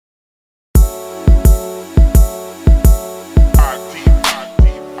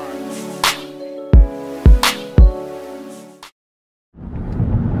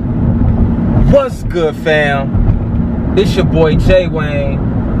good, fam? This your boy J Wayne,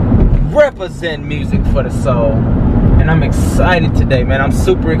 represent music for the soul, and I'm excited today, man. I'm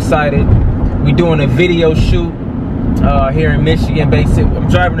super excited. We doing a video shoot here in Michigan, Bay City. I'm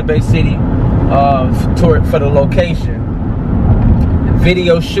driving to Bay City for the location. The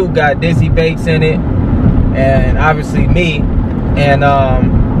video shoot got Dizzy Bates in it, and obviously me. And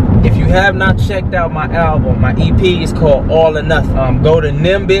if you have not checked out my album, my EP is called All or Nothing. Go to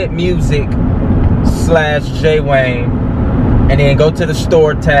Nimbit Music /J Wayne, and then go to the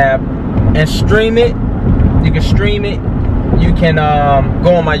store tab and stream it. You can stream it. You can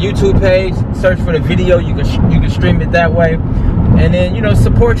go on my YouTube page, search for the video. You can stream it that way, and then, you know,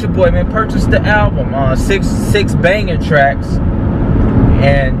 support your boy, man. Purchase the album, six banger tracks,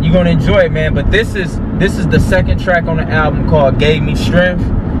 and you're gonna enjoy it, man. But this is the second track on the album called Gave Me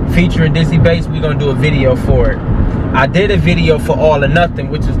Strength, featuring Dizzy Bates. We're gonna do a video for it. I did a video for All or Nothing,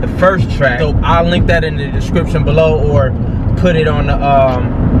 which is the first track, so I'll link that in the description below, or put it on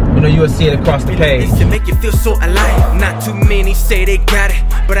the you know, you will see it across the page. To make you feel so alive. Not too many say they got it,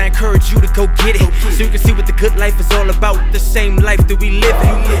 but I encourage you to go get it, so you can see what the good life is all about. The same life that we live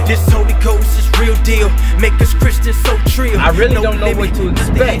in. This Holy Ghost is real deal. Make us Christians so trill. I really don't know what to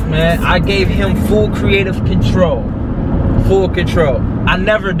expect, man. I gave him full creative control. Full control. I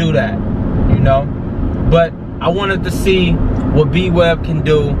never do that, you know. But I wanted to see what B-Webb can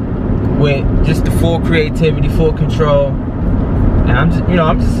do with just the full creativity, full control. And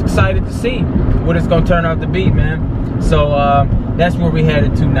I'm just excited to see what it's gonna turn out to be, man. So that's where we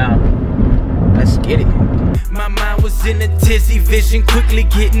headed to now. Let's get it. My mind was in a tizzy, vision quickly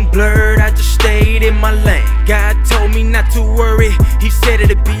getting blurred. I just stayed in my lane. God told me not to worry. He said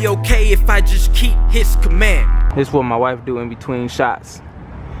it'd be okay if I just keep his command. This is what my wife do in between shots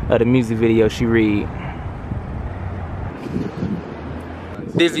of the music video she read.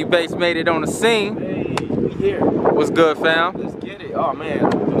 Dizzy Bates made it on the scene. Hey, we here. What's good, fam? Let's get it. Oh man,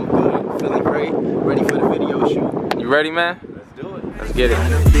 doing good. Feeling great. Ready for the video shoot. You ready, man? Let's do it. Let's get it. I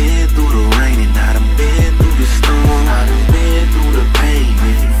done been through the rain and I done been through the storm. I done been through the pain.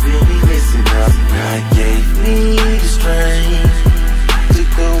 If you feel me, listen up. God gave me the strength to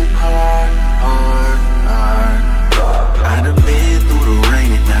go hard, hard, hard. I done been through the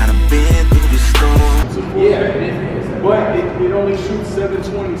rain and I done been through the storm. Yeah, but it only shoots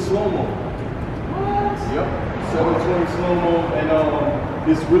 720 slow-mo. What? Yep, 720 slow-mo, and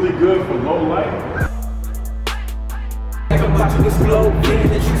it's really good for low light. I'm about to explode, getting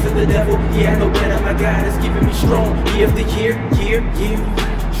the tricks of the devil. Yeah, I know better, my God is keeping me strong. Year after year.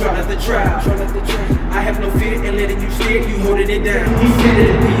 Try not to try. I have no fear in letting you steer, you holding it down. He said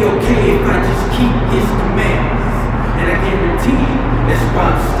it'd be okay if I just keep his commands, and I guarantee you, that's why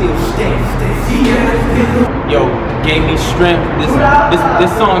I'm still standing. Yo, Gave Me Strength.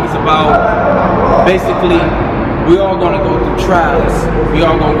 This song is about, basically, we all gonna go through trials. We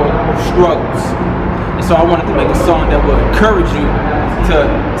all gonna go through struggles. And so I wanted to make a song that would encourage you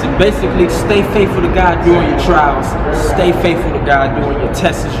to basically stay faithful to God during your trials. Stay faithful to God during your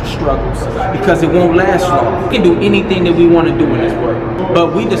tests and your struggles, because it won't last long. We can do anything that we want to do in this world,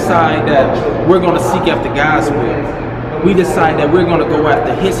 but we decide that we're going to seek after God's will. We decide that we're going to go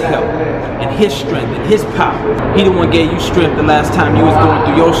after his help and his strength and his power. He the one gave you strength the last time you was going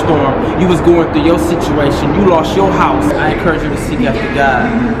through your storm, you was going through your situation, you lost your house. I encourage you to seek after God,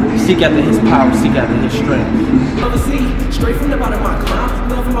 seek after his power, seek after his strength. Oversee, straight from the bottom of my climb.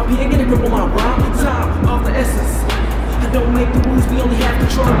 Love for my pen, get a grip on my rhyme. Time of the essence. I don't make the rules, we only have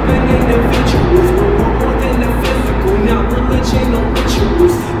control. Been individuals, we're more than the physical. Not religion or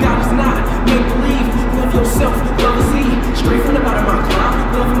rituals. God is not make believe. Love yourself, love is he. Straight from the bottom of my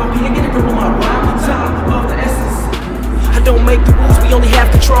climb. Love for my pen, get a grip on my rhyme. Time of the essence. I don't make the rules, we only have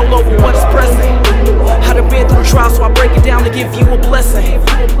control over what is present. I done been through trials, so I break it down to give you a blessing.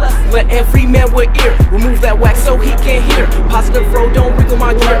 Let every man with ear remove that wax so he can't hear. Positive road, don't wrinkle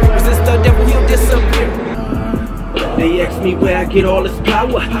my gear. Resist the devil, he'll disappear. They ask me where I get all this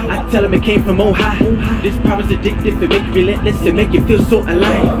power. I tell them it came from on high. This power's addictive, it make you relentless, it make you feel so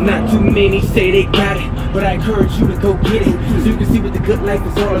alive. Not too many say they got it, but I encourage you to go get it, so you can see what the good life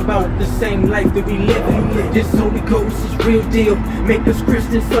is all about. The same life that we live in. This Holy Ghost is real deal. Make us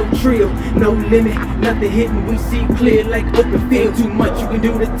Christians so trill. No limit, nothing hidden, we see clear like open field. Too much you can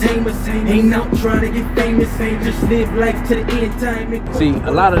do to tame us. Ain't out trying to get famous, ain't just live life to the end time. See,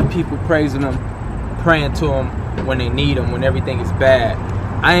 a lot of the people praising him, praying to him when they need him, when everything is bad.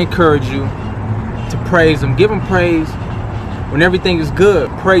 I encourage you to praise him. Give him praise when everything is good.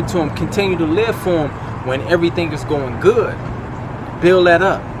 Pray to him. Continue to live for him when everything is going good. Build that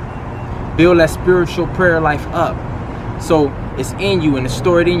up. Build that spiritual prayer life up. So it's in you, and it's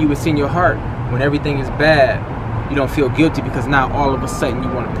stored in you, it's in your heart. when everything is bad, you don't feel guilty because now all of a sudden you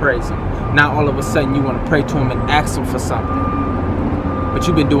want to praise him. Now all of a sudden you want to pray to him and ask him for something. But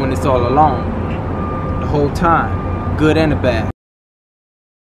you've been doing this all along, the whole time, good and the bad.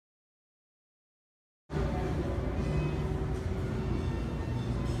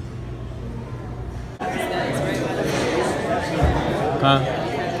 Huh?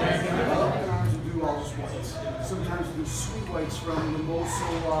 Sometimes do sweet whites from the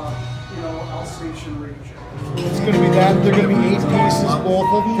Mosul, Alsatian region. It's going to be that. They're going to be 8 pieces, both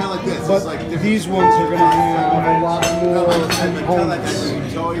of them. Kind of like this. But like these ones are going to have a lot more components.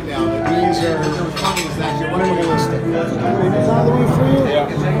 These are minimalistic. Is that the way for you?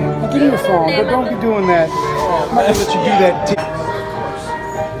 Yeah. I'll give you a phone, but don't be doing that. I'm not going to let you do that.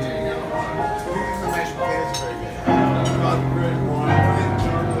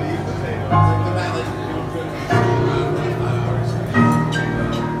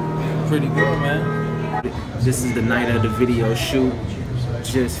 Pretty good, man. This is the night of the video shoot.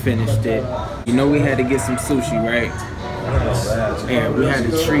 Just finished it. You know we had to get some sushi, right? Yeah, we had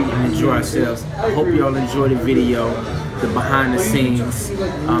to treat and enjoy ourselves. I hope y'all enjoy the video, the behind the scenes.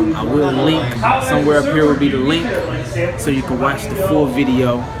 I will link, somewhere up here will be the link, so you can watch the full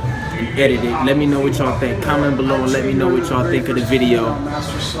video and edit it. Let me know what y'all think. Comment below and let me know what y'all think of the video.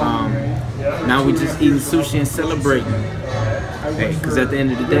 Now we just eating sushi and celebrating. Hey, because at the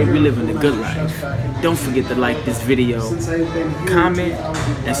end of the day, we living the good life. Don't forget to like this video, comment,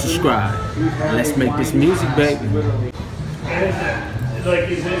 and subscribe. And let's make this music, baby. Like,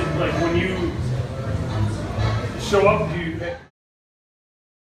 is it like when you show up, do you...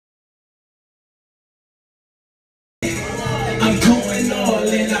 I'm going all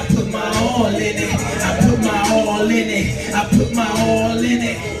in, I put my all in it. I put my all in it. I put my all in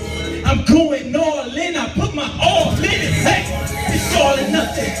it. I'm going all in, I put my all in it.